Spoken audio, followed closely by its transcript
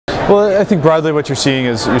Well, I think broadly what you're seeing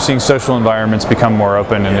is you're seeing social environments become more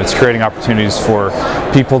open, and it's creating opportunities for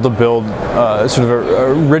people to build sort of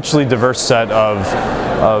a richly diverse set of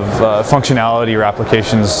functionality or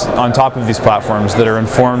applications on top of these platforms that are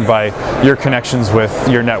informed by your connections with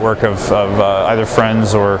your network of either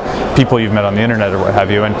friends or people you've met on the internet or what have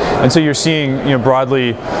you. And so you're seeing,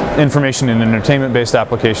 broadly information and entertainment-based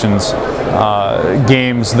applications,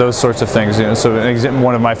 games, those sorts of things. So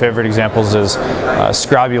one of my favorite examples is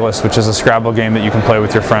Scrabulous, which is a Scrabble game that you can play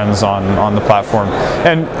with your friends on the platform.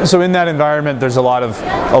 And so in that environment, there's a lot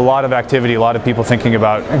of activity, a lot of people thinking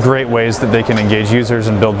about great ways that they can engage users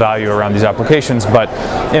and build value around these applications. But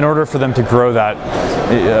in order for them to grow that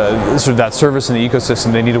sort of that service in the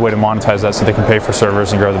ecosystem, they need a way to monetize that so they can pay for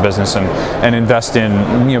servers and grow the business and invest in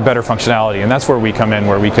better functionality. And that's where we come in,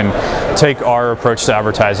 where we can take our approach to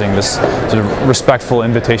advertising, this sort of respectful,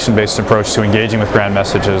 invitation-based approach to engaging with brand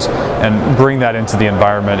messages, and bring that into the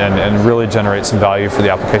environment and really generate some value for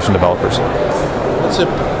the application developers. It's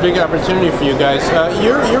a big opportunity for you guys.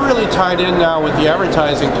 You're really tied in now with the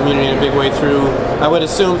advertising community in a big way through, I would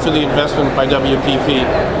assume, through the investment by WPP.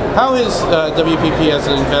 How is WPP as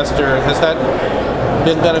an investor, has that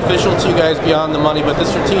been beneficial to you guys beyond the money, but the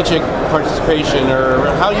strategic participation, or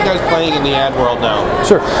how are you guys playing in the ad world now?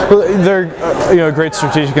 Sure. Well, they're a great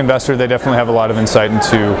strategic investor. They definitely have a lot of insight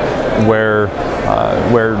into where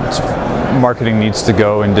marketing needs to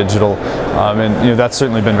go in digital, and that's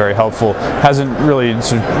certainly been very helpful. Hasn't really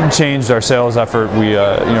sort of changed our sales effort. We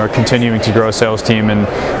are continuing to grow a sales team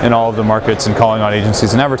in all of the markets and calling on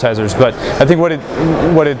agencies and advertisers. But I think what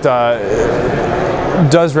it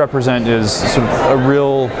does represent is sort of a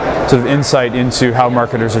real sort of insight into how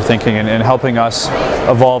marketers are thinking, and helping us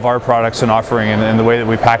evolve our products and offering and the way that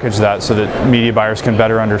we package that so that media buyers can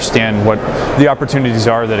better understand what the opportunities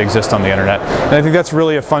are that exist on the internet. And I think that's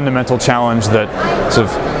really a fundamental challenge that sort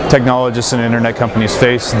of technologists and internet companies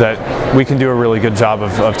face, that we can do a really good job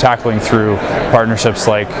of tackling through partnerships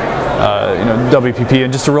like WPP,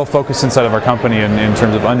 and just a real focus inside of our company in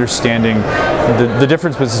terms of understanding the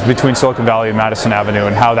differences between Silicon Valley and Madison Avenue,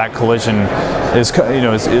 and how that collision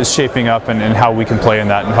is shaping up, and how we can play in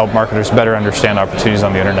that and help marketers better understand opportunities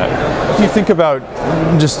on the internet. If you think about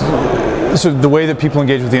just sort of the way that people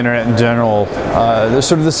engage with the internet in general, there's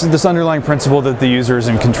sort of this underlying principle that the user is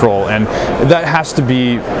in control, and that has to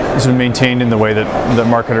be sort of maintained in the way that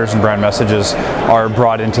marketers and brand messages are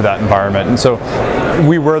brought into that environment. And so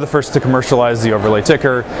we were the first to commercialize the overlay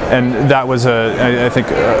ticker, and that was I think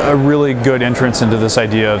a really good entrance into this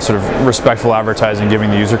idea of sort of respectful advertising, giving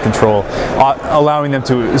the user control, allowing them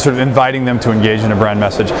to sort of inviting them to engage in a brand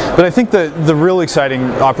message. But I think that the real exciting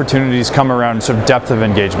opportunities come around sort of depth of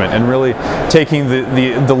engagement, and really taking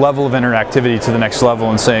the level of interactivity to the next level,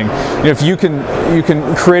 and saying, if you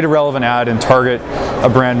can create a relevant ad and target a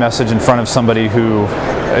brand message in front of somebody who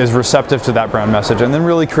is receptive to that brand message, and then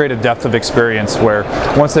really create a depth of experience where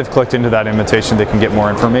once they've clicked into that invitation, they can get more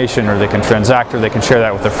information, or they can transact, or they can share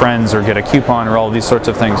that with their friends, or get a coupon, or all of these sorts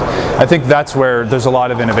of things. I think that's where there's a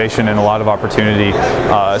lot of innovation and a lot of opportunity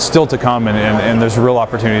still to come, and there's real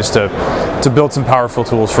opportunities to build some powerful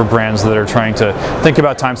tools for brands that are trying to think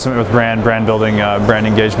about time spent with brand building, brand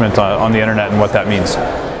engagement on the internet, and what that means.